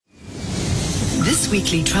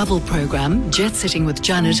weekly travel program, Jet Setting with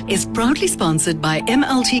Janet, is proudly sponsored by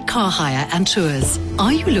MLT Car Hire and Tours.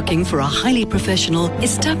 Are you looking for a highly professional,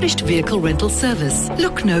 established vehicle rental service?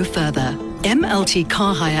 Look no further. MLT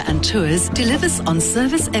Car Hire and Tours delivers on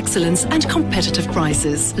service excellence and competitive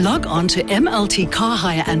prices. Log on to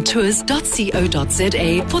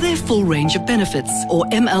mltcarhireandtours.co.za for their full range of benefits, or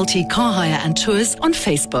MLT Car Hire and Tours on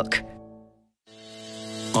Facebook.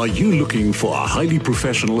 Are you looking for a highly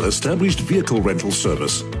professional, established vehicle rental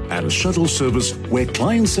service and shuttle service where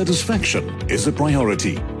client satisfaction is a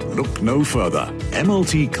priority? Look no further.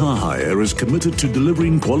 MLT Car Hire is committed to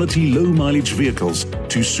delivering quality low-mileage vehicles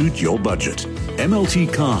to suit your budget.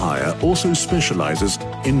 MLT Car Hire also specializes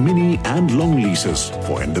in mini and long leases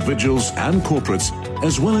for individuals and corporates,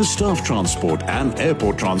 as well as staff transport and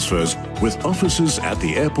airport transfers with offices at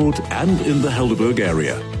the airport and in the Helderberg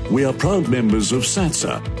area. We are proud members of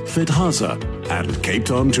SATSA, FedHasa and Cape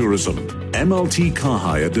Town Tourism. MLT Car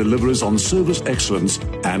Hire delivers on service excellence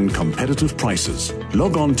and competitive prices.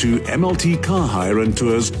 Log on to MLT Car Hire and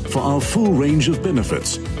Tours for our full range of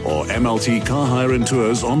benefits, or MLT Car Hire and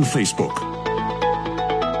Tours on Facebook.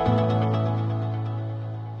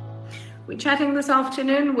 We're chatting this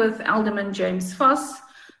afternoon with Alderman James Vos,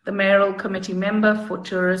 the Mayoral Committee Member for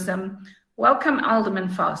Tourism. Welcome, Alderman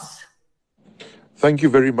Vos. Thank you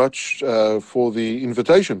very much for the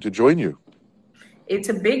invitation to join you. It's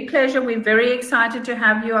a big pleasure. We're very excited to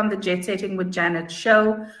have you on the Jet Setting with Janet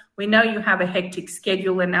show. We know you have a hectic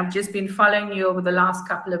schedule, and I've just been following you over the last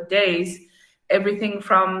couple of days. Everything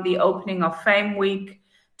from the opening of Fame Week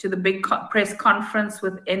to the big press conference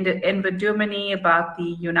with Enver Dumini about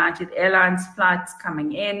the United Airlines flights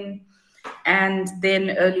coming in, and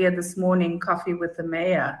then earlier this morning, coffee with the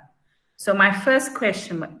mayor. So my first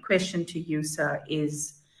question to you, sir,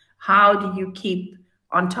 is how do you keep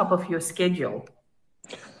on top of your schedule?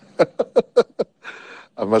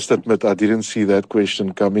 I must admit, I didn't see that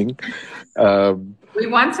question coming. We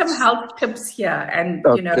want some health tips here and,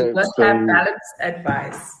 work-life balance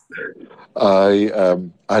advice.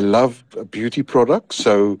 I love beauty products,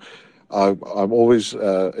 so I'm always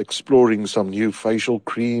exploring some new facial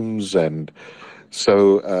creams, and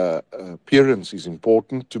so appearance is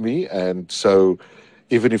important to me. And so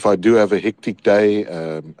even if I do have a hectic day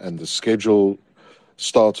and the schedule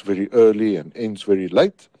starts very early and ends very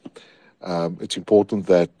late, it's important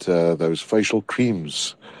that those facial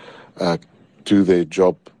creams do their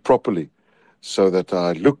job properly so that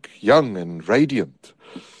I look young and radiant.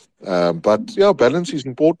 But yeah, balance is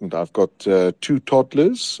important. I've got 2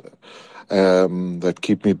 toddlers that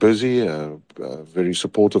keep me busy, a very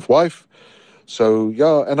supportive wife. So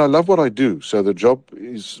yeah, and I love what I do. So the job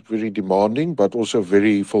is very demanding, but also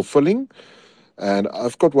very fulfilling. And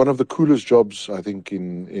I've got one of the coolest jobs, I think,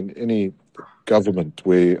 in any government,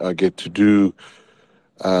 where I get to do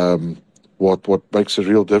what makes a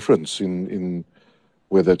real difference in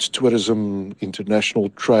whether it's tourism, international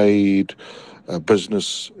trade,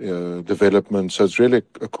 business development. So it's really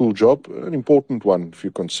a cool job, an important one if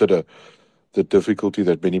you consider the difficulty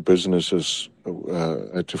that many businesses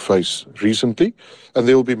had to face recently. And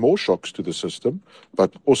there will be more shocks to the system,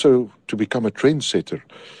 but also to become a trendsetter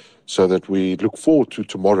so that we look forward to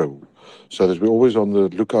tomorrow, so that we're always on the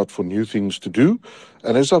lookout for new things to do.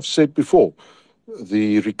 And as I've said before,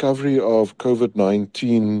 the recovery of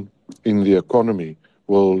COVID-19 in the economy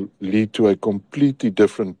will lead to a completely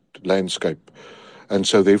different landscape. And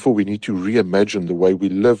so therefore we need to reimagine the way we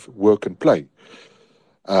live, work and play.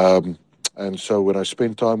 And so when I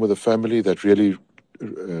spend time with a family, that really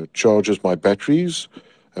charges my batteries.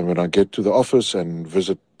 And when I get to the office and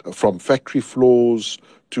visit from factory floors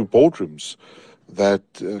to boardrooms, that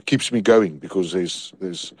keeps me going, because it's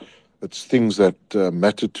things that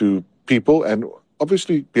matter to people. And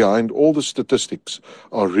obviously behind all the statistics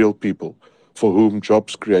are real people for whom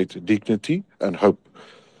jobs create dignity and hope.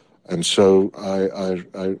 And so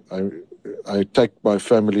I take my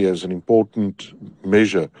family as an important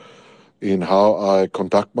measure in how I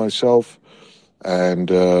conduct myself, and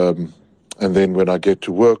then when I get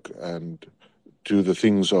to work and do the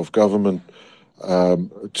things of government,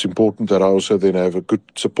 it's important that I also then have a good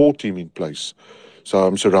support team in place. So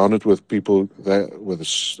I'm surrounded with people with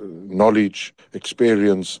knowledge,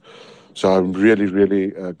 experience. So I'm really,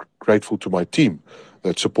 really grateful to my team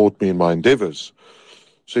that support me in my endeavors.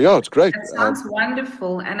 So yeah, it's great. That sounds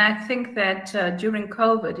wonderful. And I think that during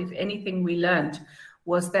COVID, if anything we learned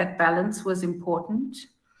was that balance was important.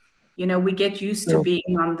 We get used to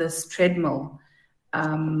being on this treadmill.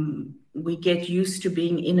 We get used to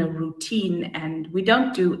being in a routine, and we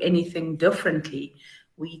don't do anything differently.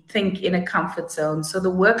 We think in a comfort zone. So the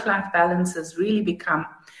work-life balance has really become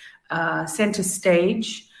center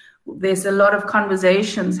stage. There's a lot of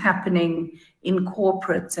conversations happening in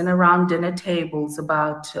corporates and around dinner tables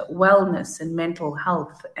about wellness and mental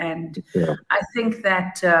health. And I think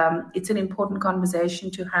that it's an important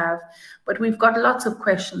conversation to have, but we've got lots of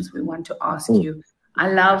questions we want to ask you. I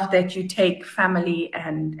love that you take family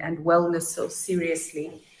and wellness so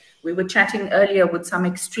seriously. We were chatting earlier with some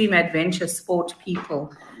extreme adventure sport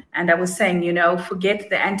people, and I was saying,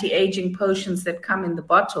 forget the anti-aging potions that come in the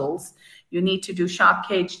bottles. You need to do shark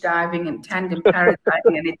cage diving and tandem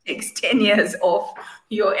paragliding, and it takes 10 years off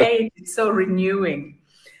your age. It's so renewing.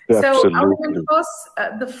 Absolutely. So, Alderman Vos,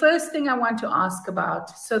 the first thing I want to ask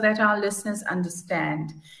about, so that our listeners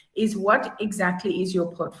understand, is what exactly is your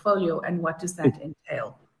portfolio and what does that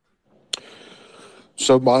entail?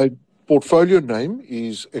 So my portfolio name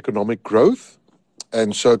is Economic Growth,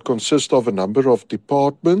 and so it consists of a number of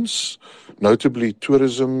departments, notably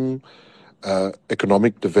tourism,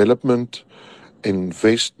 economic development,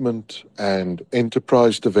 investment and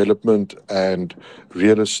enterprise development, and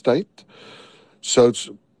real estate. So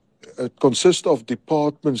it consists of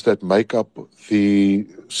departments that make up the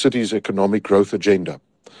city's economic growth agenda.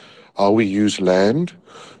 How we use land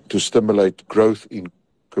to stimulate growth in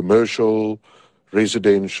commercial,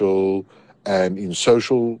 residential, and in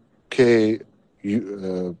social care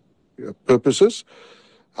purposes.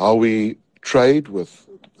 How we trade with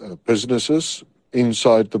businesses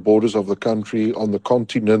inside the borders of the country, on the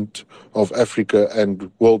continent of Africa and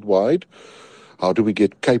worldwide. How do we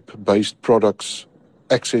get Cape-based products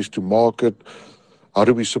access to market? How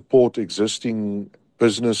do we support existing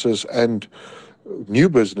businesses and new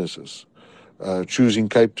businesses choosing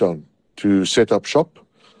Cape Town to set up shop?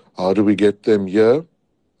 How do we get them here?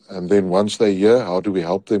 And then once they're here, how do we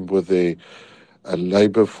help them with their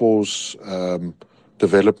labor force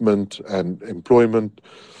development and employment?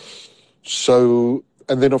 So,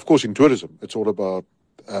 and then of course in tourism, it's all about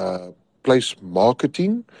place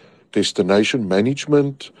marketing, destination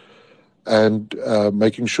management, and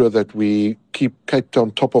making sure that we keep Cape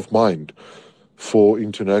Town top of mind for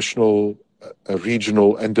international,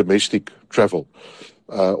 regional and domestic travel.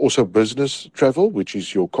 Also business travel, which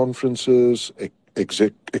is your conferences,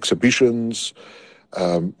 exhibitions,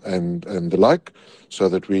 and the like, so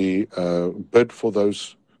that we bid for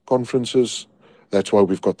those conferences. That's why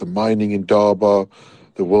we've got the mining in Durban,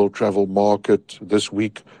 the World Travel Market this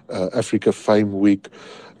week, Africa Fame Week.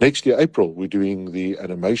 Next year, April, we're doing the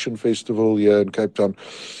Animation Festival here in Cape Town.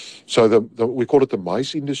 So we call it the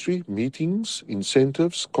MICE industry, meetings,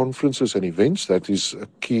 incentives, conferences and events. That is a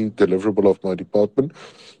key deliverable of my department,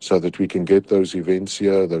 so that we can get those events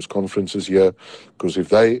here, those conferences here. Because if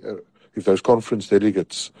those conference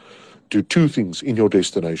delegates do two things in your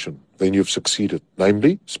destination, then you've succeeded,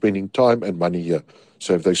 namely spending time and money here.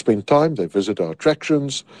 So if they spend time, they visit our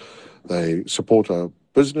attractions, they support our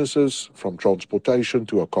businesses from transportation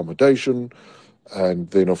to accommodation, and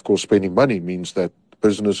then of course spending money means that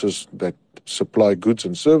businesses that supply goods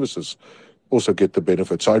and services also get the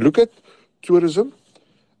benefit. So I look at tourism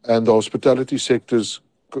and the hospitality sectors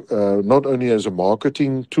not only as a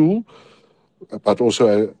marketing tool, but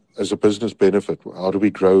also as a business benefit. How do we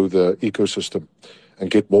grow the ecosystem and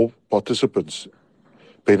get more participants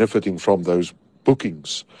benefiting from those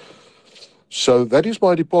bookings? So that is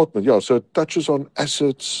my department. Yeah, so it touches on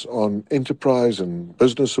assets, on enterprise and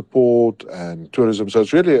business support and tourism. So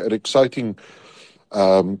it's really an exciting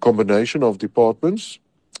combination of departments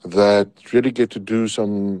that really get to do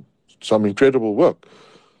some incredible work.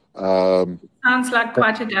 Sounds like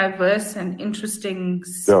quite a diverse and interesting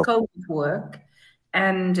scope of work,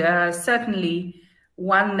 and certainly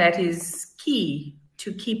one that is key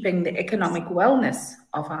to keeping the economic wellness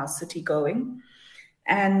of our city going.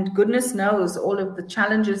 And goodness knows all of the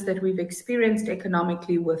challenges that we've experienced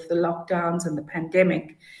economically with the lockdowns and the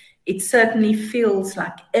pandemic, it certainly feels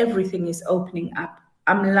like everything is opening up.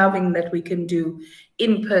 I'm loving that we can do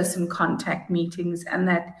in-person contact meetings and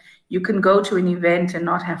that you can go to an event and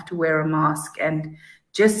not have to wear a mask and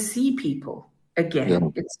just see people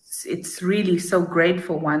again. Yeah. It's really so great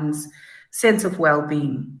for one's sense of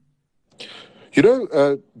well-being. You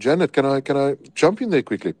know, Janet, can I jump in there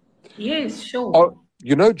quickly? Yes, sure.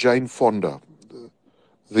 You know Jane Fonda,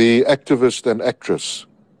 the activist and actress?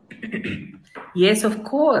 Yes, of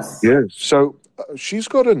course. Yes. So she's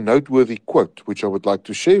got a noteworthy quote, which I would like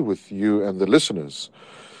to share with you and the listeners.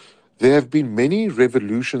 There have been many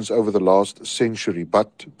revolutions over the last century,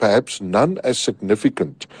 but perhaps none as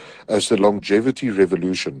significant as the longevity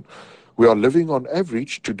revolution. We are living on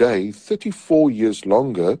average today 34 years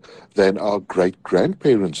longer than our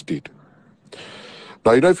great-grandparents did.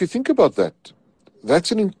 Now, you know, if you think about that,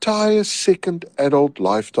 that's an entire second adult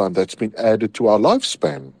lifetime that's been added to our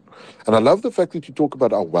lifespan. And I love the fact that you talk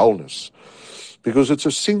about our wellness, because it's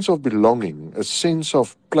a sense of belonging, a sense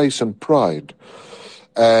of place and pride.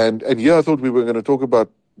 And yeah, I thought we were going to talk about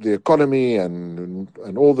the economy and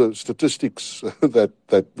all the statistics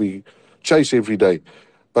that we chase every day.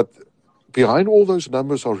 But behind all those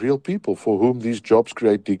numbers are real people for whom these jobs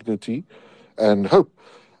create dignity and hope.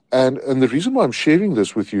 And the reason why I'm sharing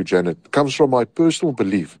this with you, Janet, comes from my personal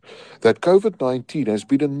belief that COVID-19 has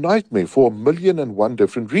been a nightmare for 1,000,001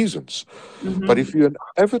 different reasons. But if you're an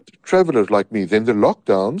avid traveler like me, then the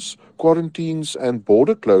lockdowns, quarantines, and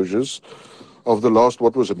border closures of the last,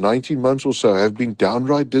 19 months or so, have been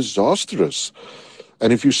downright disastrous.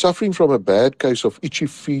 And if you're suffering from a bad case of itchy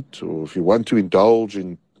feet, or if you want to indulge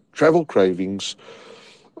in travel cravings,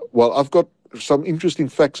 well, I've got some interesting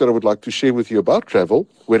facts that I would like to share with you about travel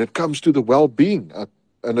when it comes to the well-being.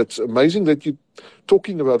 And it's amazing that you're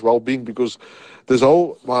talking about well-being, because my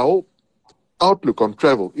whole outlook on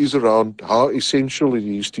travel is around how essential it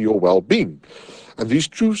is to your well-being. And these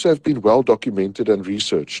truths have been well documented and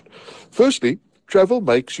researched. Firstly, travel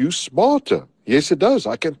makes you smarter. Yes, it does.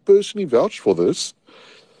 I can personally vouch for this.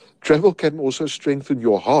 Travel can also strengthen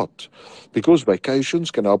your heart, because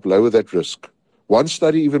vacations can help lower that risk. One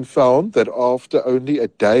study even found that after only a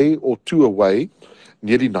day or two away,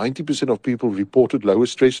 nearly 90% of people reported lower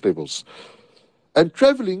stress levels. And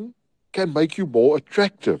traveling can make you more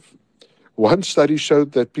attractive. One study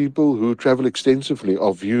showed that people who travel extensively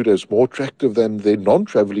are viewed as more attractive than their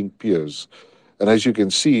non-traveling peers. And as you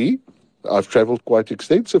can see, I've traveled quite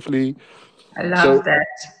extensively. I love So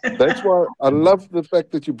that. that's why I love the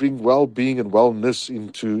fact that you bring well-being and wellness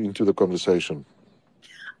into the conversation.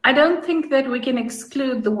 I don't think that we can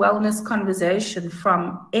exclude the wellness conversation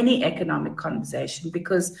from any economic conversation,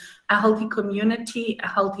 because a healthy community, a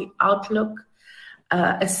healthy outlook,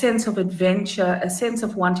 a sense of adventure, a sense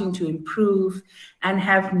of wanting to improve and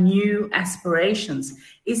have new aspirations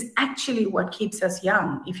is actually what keeps us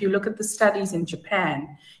young. If you look at the studies in Japan,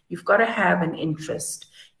 you've got to have an interest.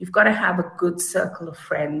 You've got to have a good circle of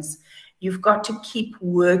friends. You've got to keep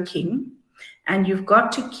working, and you've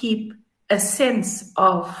got to keep a sense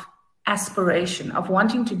of aspiration, of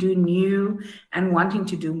wanting to do new and wanting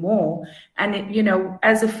to do more. And,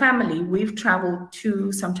 as a family, we've traveled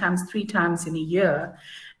 2, sometimes 3 times in a year.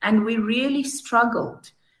 And we really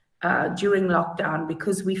struggled during lockdown,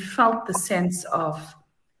 because we felt the sense of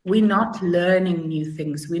we're not learning new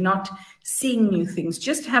things. We're not seeing new things.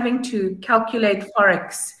 Just having to calculate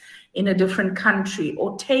Forex in a different country,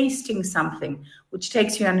 or tasting something which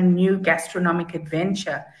takes you on a new gastronomic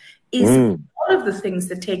adventure, is all of the things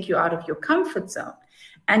that take you out of your comfort zone.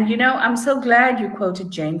 And, I'm so glad you quoted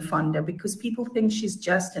Jane Fonda, because people think she's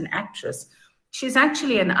just an actress. She's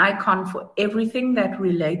actually an icon for everything that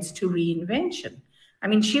relates to reinvention. I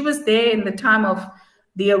mean, she was there in the time of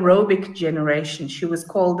the aerobic generation. She was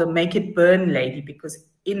called the Make It Burn lady, because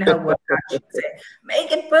in her workout, she would say,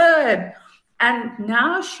 make it burn. And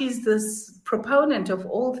now she's this proponent of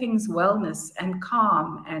all things wellness and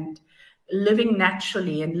calm and living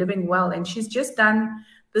naturally and living well. And she's just done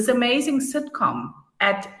this amazing sitcom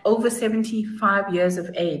at over 75 years of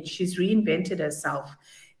age. She's reinvented herself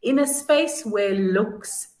in a space where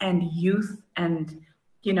looks and youth and,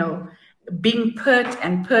 being pert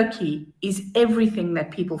and perky is everything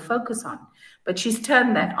that people focus on. But she's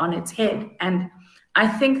turned that on its head. And I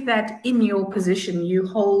think that in your position, you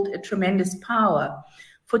hold a tremendous power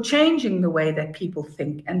for changing the way that people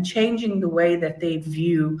think and changing the way that they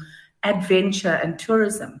view adventure and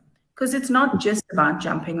tourism. Because it's not just about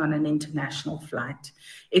jumping on an international flight.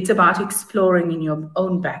 It's about exploring in your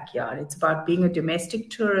own backyard. It's about being a domestic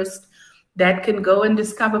tourist that can go and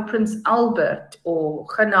discover Prince Albert or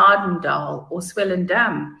Genadendal or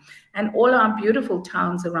Swellendam and all our beautiful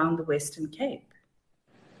towns around the Western Cape.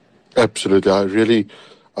 Absolutely.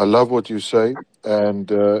 I love what you say. And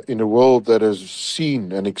in a world that has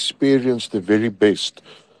seen and experienced the very best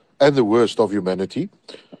and the worst of humanity,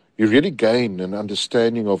 you really gain an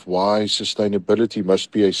understanding of why sustainability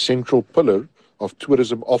must be a central pillar of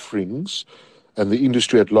tourism offerings and the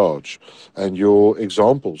industry at large. And your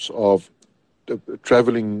examples of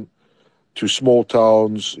traveling to small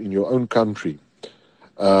towns in your own country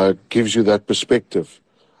gives you that perspective.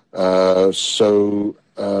 And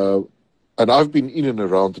I've been in and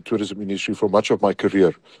around the tourism industry for much of my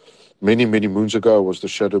career. Many, many moons ago, I was the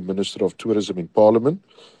Shadow Minister of Tourism in Parliament.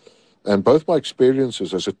 And both my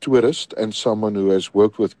experiences as a tourist and someone who has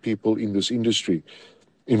worked with people in this industry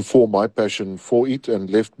inform my passion for it and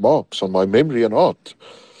left marks on my memory and heart.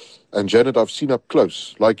 And Janet, I've seen up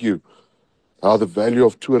close, like you, how the value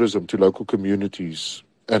of tourism to local communities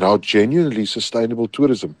and how genuinely sustainable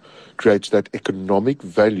tourism creates that economic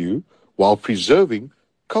value while preserving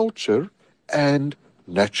culture and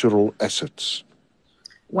natural assets.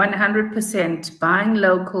 100%. Buying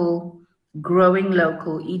local, growing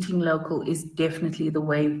local, eating local is definitely the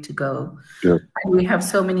way to go. Yeah. And we have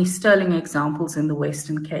so many sterling examples in the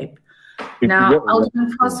Western Cape. Yeah, Now, yeah.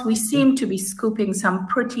 Alderman Vos, we seem to be scooping some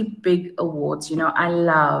pretty big awards. You know, I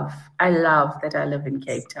love that I live in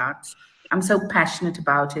Cape Town. I'm so passionate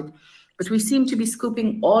about it. But we seem to be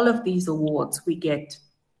scooping all of these awards. We get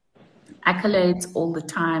accolades all the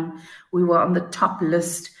time. We were on the top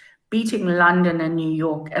list, beating London and New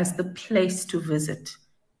York as the place to visit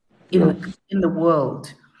in the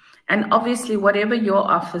world. And obviously, whatever your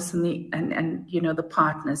office and you know the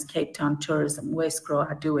partners, Cape Town Tourism, Westgrow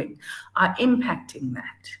are doing, are impacting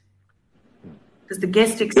that. Because the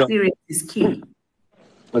guest experience is key.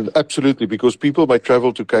 And absolutely, because people may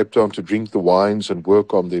travel to Cape Town to drink the wines and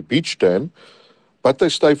work on their beach tan, but they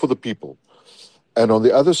stay for the people. And on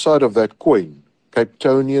the other side of that coin, Cape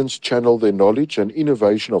Townians channel their knowledge and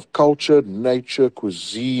innovation of culture, nature,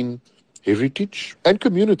 cuisine, heritage, and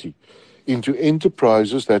community into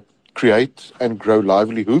enterprises that create and grow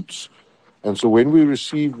livelihoods. And so when we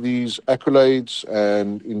receive these accolades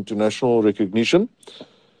and international recognition,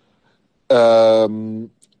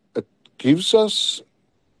 it gives us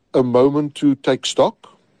a moment to take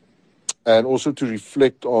stock and also to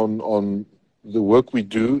reflect on the work we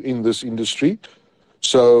do in this industry,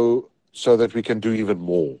 so that we can do even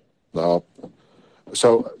more. Now,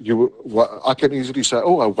 I can easily say,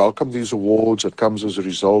 oh, I welcome these awards. It comes as a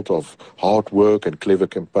result of hard work and clever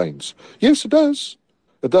campaigns. Yes, it does.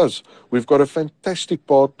 It does. We've got a fantastic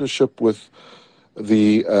partnership with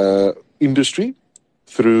the industry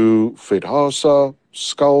through FedHasa,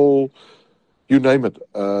 Skull, you name it.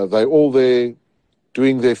 They're all there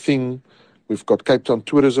doing their thing. We've got Cape Town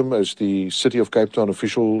Tourism as the City of Cape Town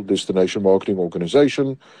official destination marketing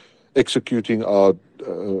organization, executing our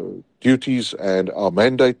duties and our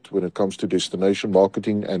mandate when it comes to destination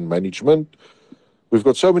marketing and management. We've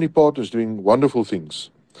got so many partners doing wonderful things.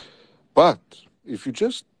 But if you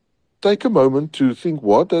just take a moment to think,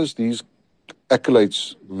 what does these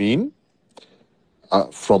accolades mean?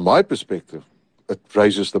 From my perspective, it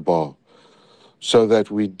raises the bar so that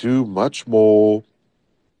we do much more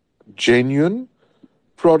genuine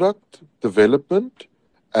product development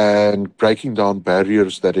and breaking down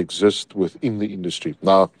barriers that exist within the industry.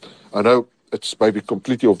 Now, I know it's maybe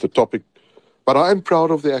completely off the topic, but I am proud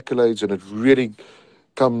of the accolades, and it really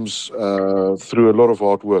comes through a lot of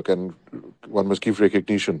hard work, and one must give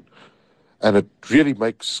recognition. And it really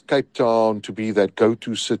makes Cape Town to be that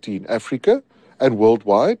go-to city in Africa and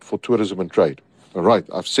worldwide for tourism and trade. All right,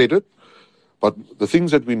 I've said it, but the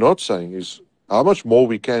things that we're not saying is how much more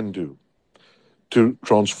we can do to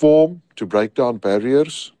transform, to break down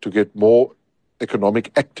barriers, to get more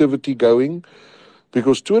economic activity going,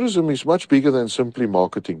 because tourism is much bigger than simply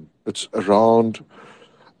marketing. It's around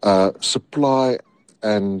supply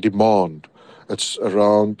and demand. It's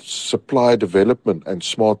around supply development and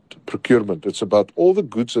smart procurement. It's about all the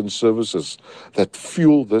goods and services that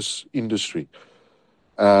fuel this industry.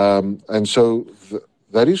 And so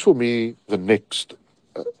that is for me the next.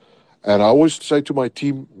 And I always say to my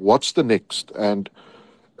team, what's the next? And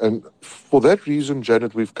for that reason,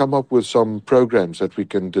 Janet, we've come up with some programs that we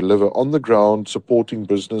can deliver on the ground, supporting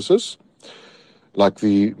businesses, like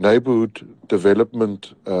the Neighborhood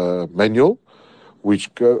Development Manual, which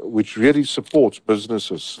really supports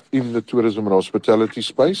businesses in the tourism and hospitality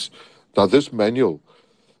space. Now, this manual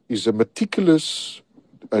is a meticulous,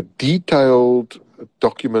 detailed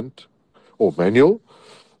document or manual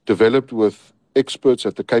developed with experts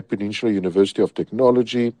at the Cape Peninsula University of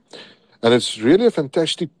Technology. And it's really a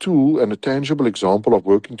fantastic tool and a tangible example of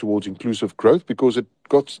working towards inclusive growth, because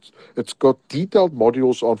it's got detailed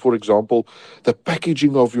modules on, for example, the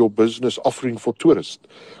packaging of your business offering for tourists,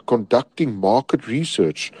 conducting market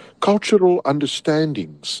research, cultural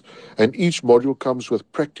understandings, and each module comes with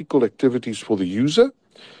practical activities for the user.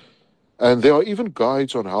 And there are even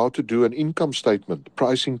guides on how to do an income statement,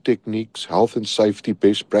 pricing techniques, health and safety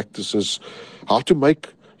best practices, how to make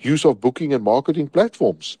use of booking and marketing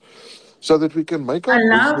platforms, so that we can make our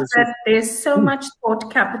love businesses. that there's so much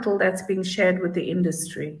thought capital that's being shared with the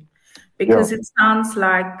industry, because it sounds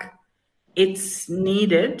like it's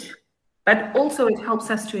needed, but also it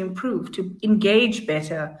helps us to improve, to engage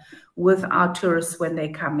better with our tourists when they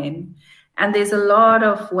come in. And there's a lot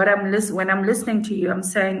of when I'm listening to you, I'm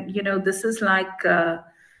saying, you know, this is like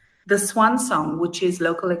the swan song, which is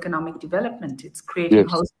local economic development. It's creating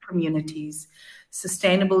host communities.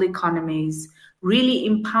 sustainable economies, really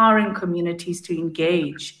empowering communities to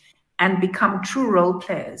engage and become true role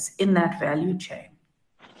players in that value chain.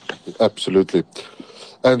 Absolutely.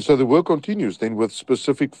 And so the work continues then with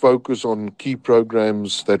specific focus on key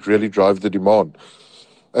programs that really drive the demand.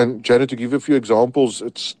 And Janet, to give a few examples,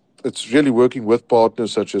 it's really working with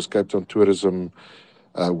partners such as Cape Town Tourism,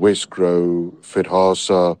 Westgrow,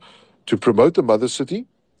 FedHasa, to promote the mother city,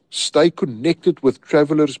 stay connected with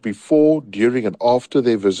travelers before, during, and after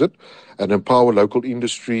their visit, and empower local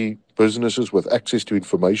industry businesses with access to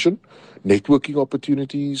information, networking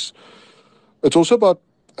opportunities. It's also about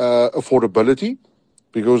affordability,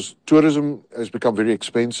 because tourism has become very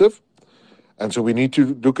expensive. And so we need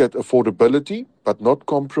to look at affordability, but not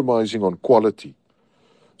compromising on quality.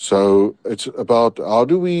 So it's about how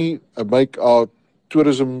do we make our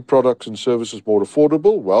tourism products and services more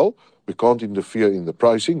affordable? Well, we can't interfere in the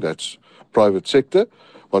pricing. That's private sector.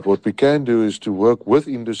 But what we can do is to work with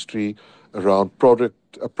industry around product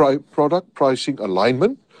pricing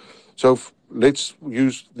alignment. So let's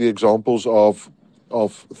use the examples of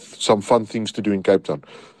some fun things to do in Cape Town.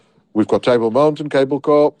 We've got Table Mountain cable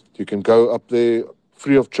car. You can go up there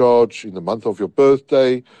free of charge in the month of your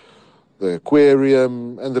birthday, the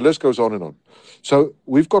aquarium, and the list goes on and on. So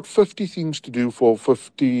we've got 50 things to do for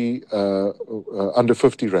under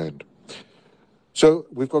 50 Rand. So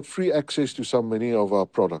we've got free access to so many of our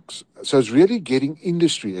products. So it's really getting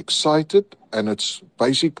industry excited, and it's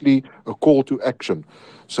basically a call to action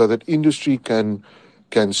so that industry can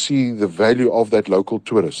see the value of that local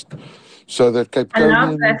tourist. So that Cape Townians... I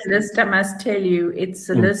love that list, I must tell you. It's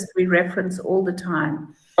a list we reference all the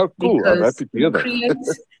time. Oh, cool. I'm happy to hear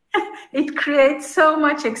that. It creates so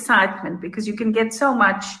much excitement because you can get so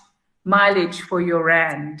much mileage for your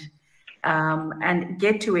Rand. And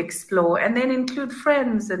get to explore, and then include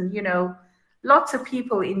friends and, lots of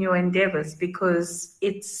people in your endeavors, because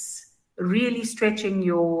it's really stretching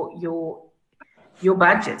your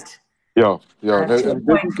budget. To a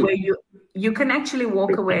point where you can actually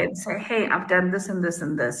walk away and say, hey, I've done this and this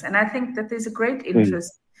and this. And I think that there's a great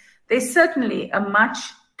interest. There's certainly a much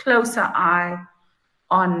closer eye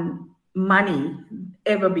on money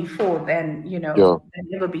ever before than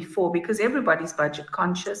ever before, because everybody's budget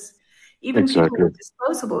conscious. Even people with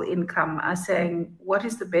disposable income are saying, what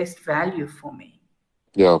is the best value for me?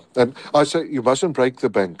 Yeah, and I say you mustn't break the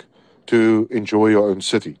bank to enjoy your own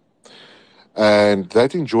city. And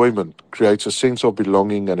that enjoyment creates a sense of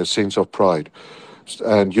belonging and a sense of pride.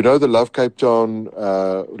 And the Love Cape Town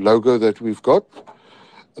logo that we've got,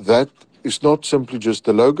 that is not simply just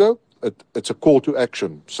the logo, it's a call to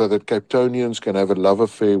action so that Cape Townians can have a love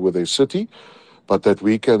affair with their city, but that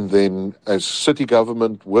we can then, as city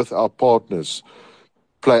government with our partners,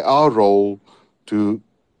 play our role to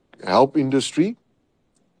help industry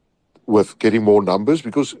with getting more numbers.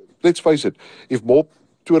 Because let's face it, if more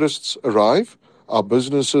tourists arrive, our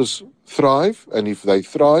businesses thrive, and if they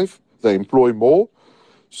thrive, they employ more.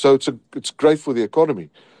 So it's great for the economy,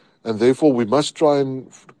 and therefore we must try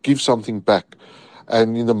and give something back.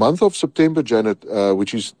 And in the month of September, Janet,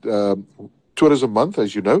 which is Tourism Month,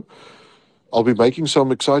 as you know, I'll be making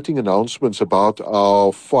some exciting announcements about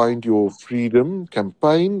our Find Your Freedom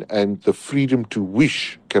campaign and the Freedom to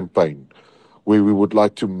Wish campaign, where we would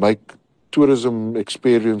like to make tourism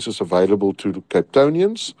experiences available to Cape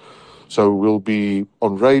Townians. So we'll be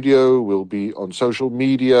on radio, we'll be on social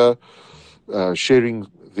media, sharing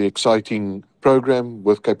the exciting program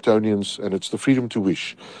with Cape Townians, and it's the Freedom to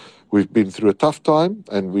Wish. We've been through a tough time,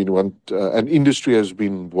 and we want, and industry has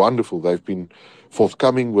been wonderful. They've been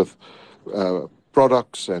forthcoming with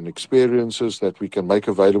products and experiences that we can make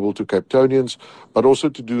available to Cape Townians, but also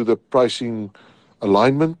to do the pricing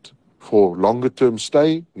alignment for longer term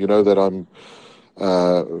stay. You know that I'm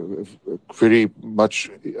very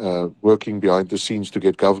much working behind the scenes to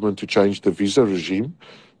get government to change the visa regime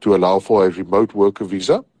to allow for a remote worker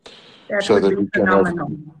visa. So that we can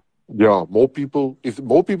have more people. If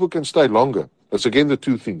more people can stay longer, that's again the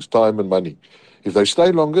two things, time and money. If they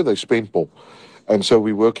stay longer, they spend more. And so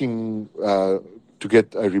we're working to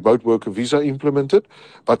get a remote worker visa implemented.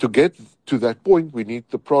 But to get to that point, we need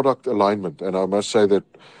the product alignment. And I must say that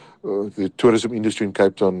the tourism industry in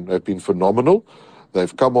Cape Town have been phenomenal.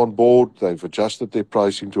 They've come on board. They've adjusted their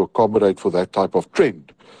pricing to accommodate for that type of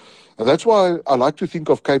trend. And that's why I like to think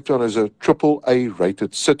of Cape Town as a AAA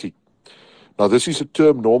rated city. Now, this is a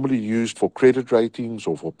term normally used for credit ratings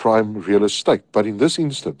or for prime real estate. But in this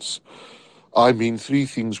instance, I mean three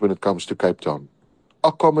things when it comes to Cape Town: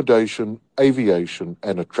 accommodation, aviation,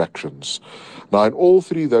 and attractions. Now, in all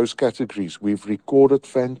three of those categories, we've recorded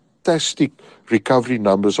fantastic recovery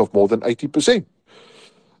numbers of more than 80%.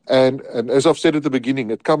 And as I've said at the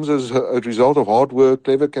beginning, it comes as a result of hard work,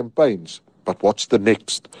 clever campaigns. But what's the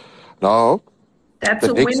next? Now, That's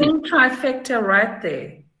the a next winning trifecta right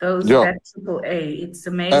there. yeah, That triple A. It's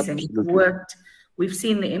amazing. It's absolutely. worked. We've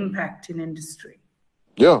seen the impact in industry.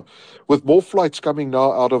 Yeah, with more flights coming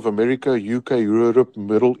now out of America, UK, Europe,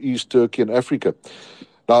 Middle East, Turkey, and Africa.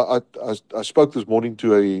 Now, I spoke this morning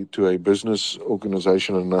to a business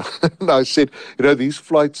organization, and, and I said, these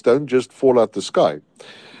flights don't just fall out the sky.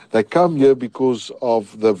 They come here because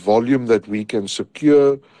of the volume that we can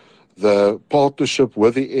secure, the partnership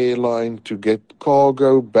with the airline to get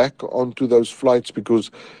cargo back onto those flights,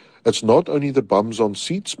 because it's not only the bums on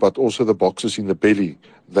seats, but also the boxes in the belly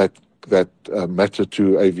that matter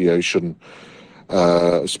to aviation,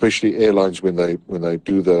 especially airlines when they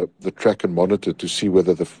do the track and monitor to see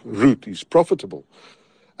whether the route is profitable.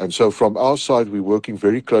 And so from our side, we're working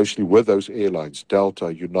very closely with those airlines,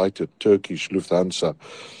 Delta, United, Turkish, Lufthansa,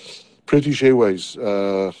 British Airways,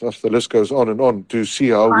 the list goes on, to see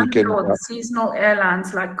how we can... Condor, the seasonal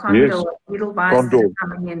airlines like Condor, Yes, Edelweiss that Condor are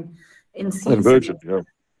coming in and season. Virgin, yeah.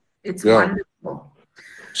 It's Yeah. wonderful.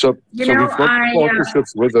 So we've got I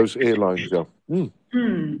partnerships with those airlines, yeah.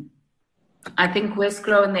 I think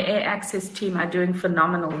Westglow and the Air Access team are doing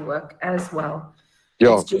phenomenal work as well.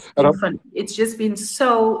 Yeah. It's just been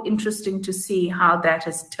so interesting to see how that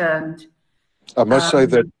has turned. I must say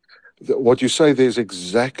that what you say there is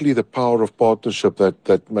exactly the power of partnership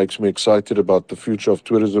that makes me excited about the future of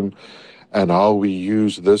tourism and how we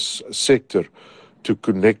use this sector to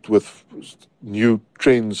connect with new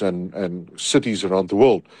trends and cities around the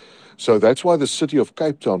world. So that's why the city of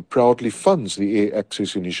Cape Town proudly funds the Air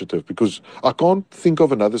Access Initiative, because I can't think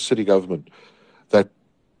of another city government that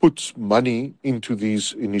puts money into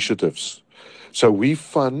these initiatives. So we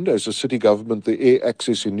fund, as a city government, the Air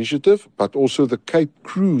Access Initiative, but also the Cape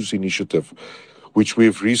Cruise Initiative, which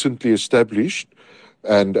we've recently established.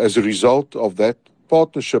 And as a result of that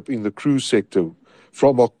partnership in the cruise sector,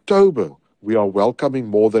 from October, we are welcoming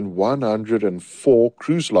more than 104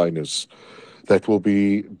 cruise liners that will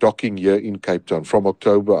be docking here in Cape Town from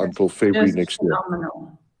October until February next year.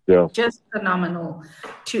 Yeah. Just phenomenal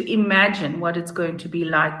to imagine what it's going to be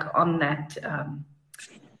like on that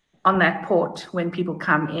port when people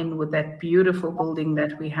come in with that beautiful building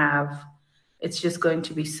that we have. It's just going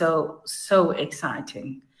to be so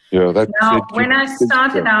exciting. Yeah, now, when I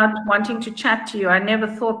started out wanting to chat to you, I never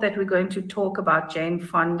thought that we're going to talk about Jane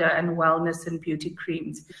Fonda and wellness and beauty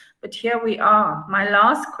creams. But here we are. My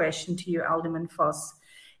last question to you, Alderman Vos,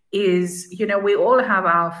 is, we all have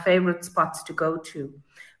our favorite spots to go to.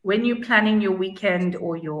 When you're planning your weekend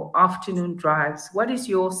or your afternoon drives, what is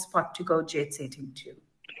your spot to go jet setting to?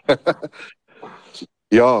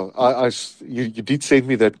 Yeah, you did send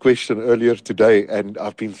me that question earlier today, and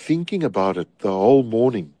I've been thinking about it the whole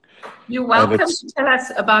morning. You're welcome to tell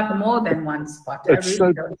us about more than one spot. I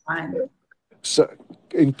really don't mind. So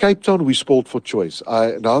in Cape Town, we spoiled for choice.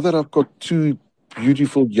 Now that I've got two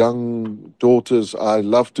beautiful young daughters, I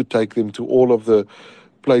love to take them to all of the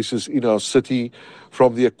places in our city,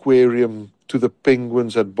 from the aquarium to the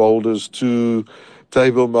penguins at Boulders to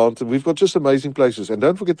Table Mountain. We've got just amazing places. And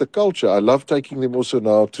don't forget the culture. I love taking them also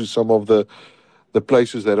now to some of the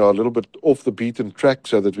places that are a little bit off the beaten track,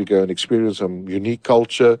 so that we go and experience some unique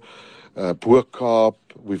culture. Boerkaap,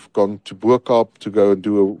 we've gone to Boerkaap to go and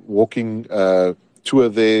do a walking tour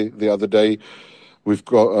there the other day. We've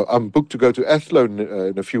got. I'm booked to go to Athlone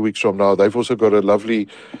in a few weeks from now. They've also got a lovely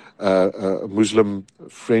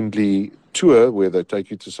Muslim-friendly tour where they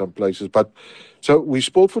take you to some places. But so we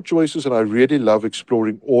sport for choices, and I really love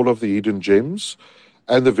exploring all of the hidden gems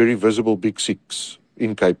and the very visible big six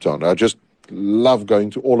in Cape Town. I just love going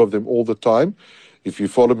to all of them all the time. If you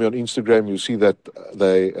follow me on Instagram, you see that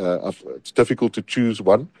it's difficult to choose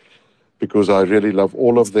one, because I really love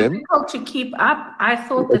all of them. It's difficult to keep up. I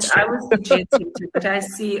thought that I was the jet setter, but I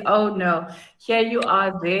see, oh no, here you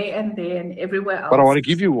are, there and everywhere else. But I want to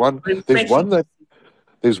give you one.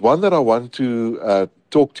 There's one that I want to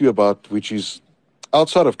talk to you about, which is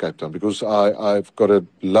outside of Cape Town, because I've got a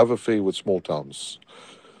love affair with small towns.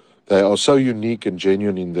 They are so unique and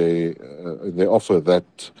genuine in their offer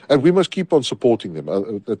and we must keep on supporting them.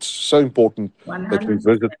 It's so important 100%. that we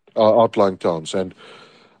visit our outlying towns. And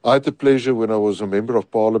I had the pleasure, when I was a member of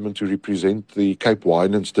parliament, to represent the Cape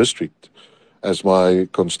Winelands district as my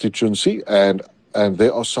constituency. And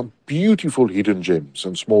there are some beautiful hidden gems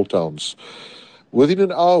and small towns within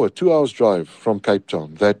an hour, 2 hours drive from Cape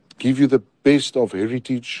Town, that give you the best of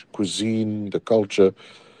heritage, cuisine, the culture,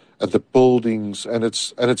 and the buildings, and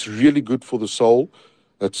it's really good for the soul.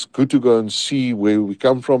 It's good to go and see where we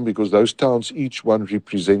come from, because those towns, each one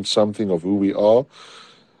represents something of who we are.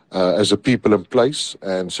 as a people and place.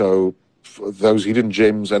 And so those hidden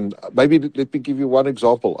gems, and maybe let me give you one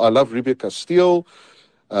example. I love Rebecca Steele,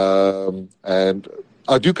 and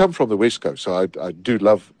I do come from the West Coast, so I do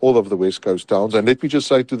love all of the West Coast towns. And let me just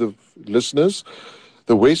say to the listeners,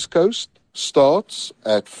 the West Coast starts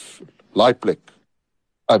at Laiplek,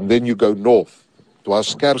 and then you go north to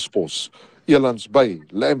Askerspos, Elands Bay,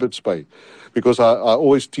 Lambert's Bay. Because I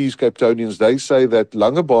always tease Cape Townians, they say that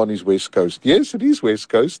Langebaan is West Coast. Yes, it is West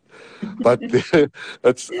Coast, but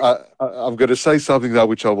I'm going to say something now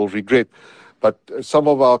which I will regret. But some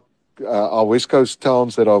of our West Coast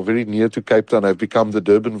towns that are very near to Cape Town have become the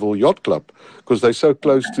Durbanville Yacht Club because they're so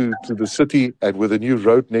close to the city, and with a new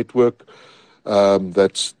road network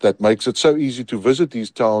that makes it so easy to visit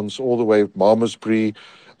these towns all the way Malmesbury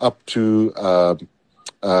up to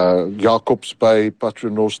Jacobs Bay,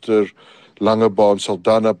 Paternoster, Langebaan,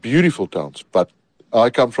 Saldanha, beautiful towns. But I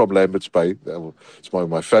come from Lambert's Bay. It's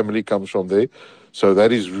my family comes from there. So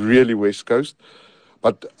that is really West Coast.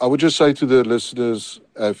 But I would just say to the listeners,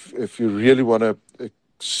 if you really want to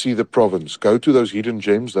see the province, go to those hidden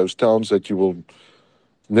gems, those towns that you will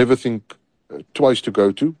never think twice to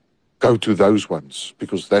go to. Go to those ones,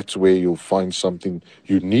 because that's where you'll find something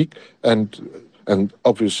unique and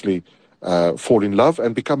obviously fall in love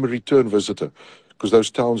and become a return visitor, because those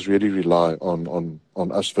towns really rely on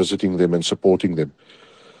us visiting them and supporting them.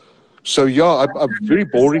 So yeah, I'm very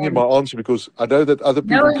boring in my answer because I know that other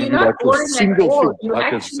people No, give you're you not like a boring at single all. thing, You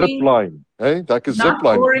like a zip actually line, eh? Like a zip not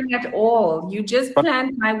line. boring at all. You just But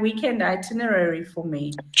planned my weekend itinerary for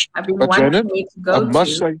me. I've been but wanting Janet, where to I go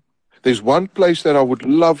must to. say, there's one place that I would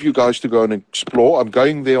love you guys to go and explore. I'm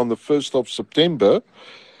going there on the 1st of September,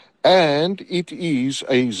 and it is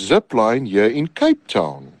a zip line here in Cape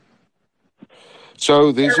Town.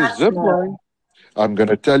 So there's a Tell us zip more. line. I'm going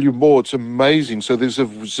to tell you more. It's amazing. So there's a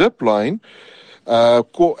zip line.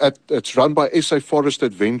 It's run by SA Forest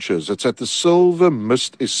Adventures. It's at the Silver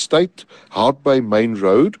Mist Estate, Hart Bay Main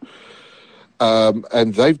Road.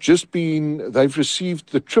 And they've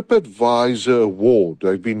received the TripAdvisor Award.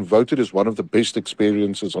 They've been voted as one of the best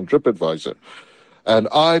experiences on TripAdvisor. And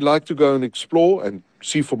I like to go and explore and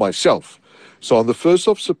see for myself. So on the 1st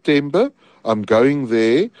of September, I'm going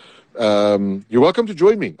there. You're welcome to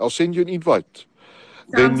join me. I'll send you an invite.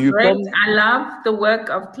 Then Sounds you great. come. I love the work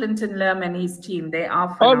of Clinton Lerm and his team. They are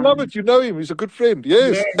I love phenomenal. it. You know him. He's a good friend.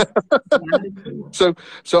 Yes. Yes, wonderful.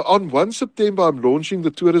 So on 1 September, I'm launching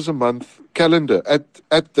the Tourism Month calendar at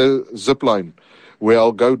the Zipline, where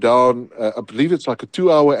I'll go down, I believe it's like a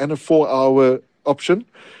 2-hour and a 4-hour option.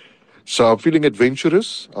 So I'm feeling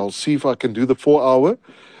adventurous. I'll see if I can do the 4-hour.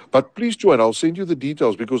 But please join. I'll send you the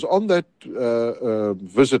details, because on that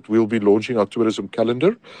visit, we'll be launching our tourism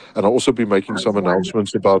calendar. And I'll also be making Sounds some wonderful.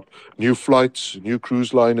 announcements about new flights, new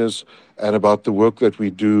cruise liners, and about the work that we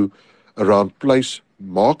do around place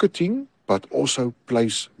marketing, but also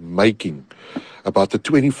place making, about the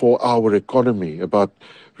 24-hour economy, about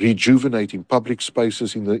rejuvenating public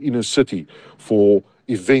spaces in the inner city for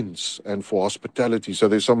events and for hospitality. So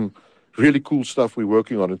there's some really cool stuff we're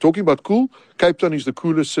working on. And talking about cool, Cape Town is the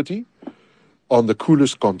coolest city on the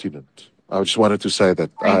coolest continent. I just wanted to say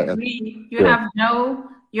that. I agree. Yeah.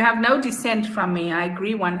 You have no dissent from me. I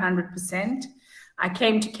agree 100%. I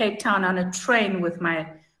came to Cape Town on a train with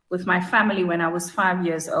my family when I was 5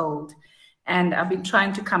 years old. And I've been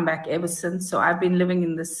trying to come back ever since. So I've been living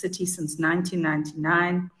in this city since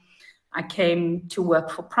 1999. I came to work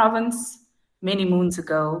for Province many moons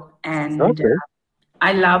ago, and Okay.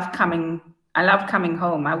 I love coming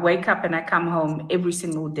home. I wake up and I come home every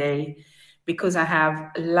single day because I have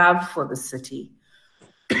love for the city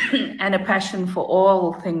and a passion for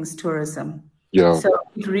all things tourism. Yeah. So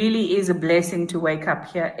it really is a blessing to wake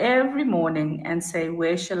up here every morning and say,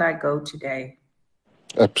 where shall I go today?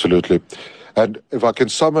 Absolutely. And if I can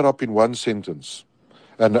sum it up in one sentence,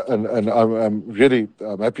 and I'm really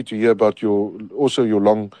happy to hear about your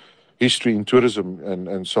long history in tourism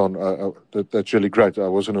and so on. That's really great. I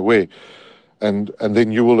wasn't aware. And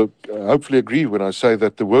then you will hopefully agree when I say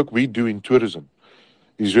that the work we do in tourism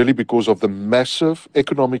is really because of the massive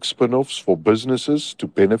economic spin-offs for businesses to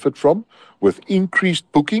benefit from, with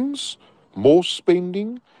increased bookings, more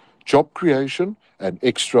spending, job creation, and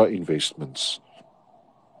extra investments.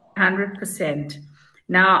 100%.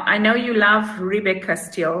 Now, I know you love Rebecca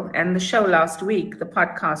Steele, and the show last week, the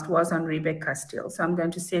podcast was on Rebecca Steele. So I'm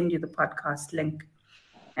going to send you the podcast link,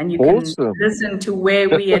 and you can Awesome. listen to where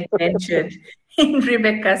we adventured in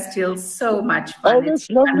Rebecca Steele. So much Oh, fun. that's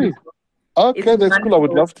It's lovely. wonderful. It's Okay, a that's cool. I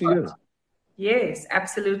would wonderful love to spot. hear. Yes,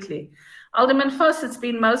 absolutely. Alderman Vos, it's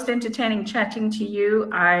been most entertaining chatting to you.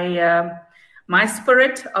 My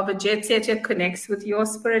spirit of a jet setter connects with your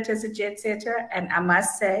spirit as a jet setter. And I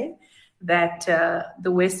must say that the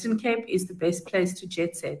Western Cape is the best place to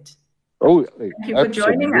jet set. Oh, thank you for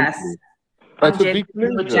joining us on Jet Setting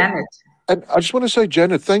with Janet. And I just want to say,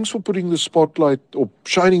 Janet, thanks for putting the spotlight or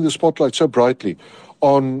shining the spotlight so brightly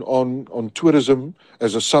on tourism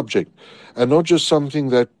as a subject, and not just something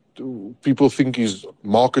that people think is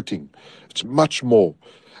marketing. It's much more.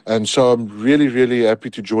 And so I'm really, really happy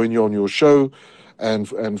to join you on your show, and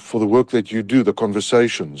for the work that you do, the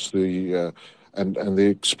conversations, and the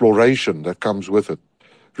exploration that comes with it.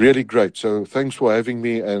 Really great. So thanks for having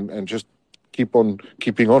me, and just keep on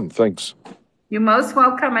keeping on. Thanks. You're most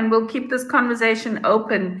welcome, and we'll keep this conversation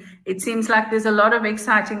open. It seems like there's a lot of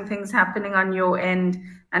exciting things happening on your end,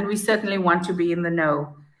 and we certainly want to be in the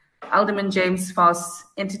know. Alderman James Vos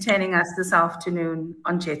entertaining us this afternoon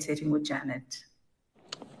on Jet Setting with Janet.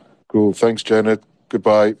 Cool. Thanks, Janet.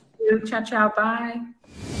 Goodbye. Ciao, ciao. Bye.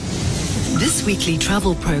 This weekly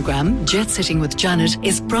travel program, Jet Setting with Janet,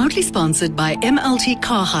 is proudly sponsored by MLT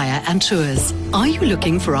Car Hire and Tours. Are you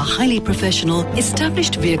looking for a highly professional,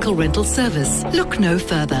 established vehicle rental service? Look no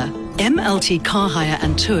further. MLT Car Hire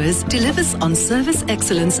and Tours delivers on service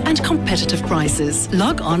excellence and competitive prices.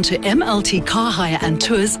 Log on to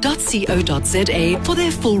mltcarhireandtours.co.za for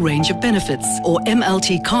their full range of benefits, or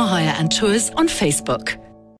MLT Car Hire and Tours on Facebook.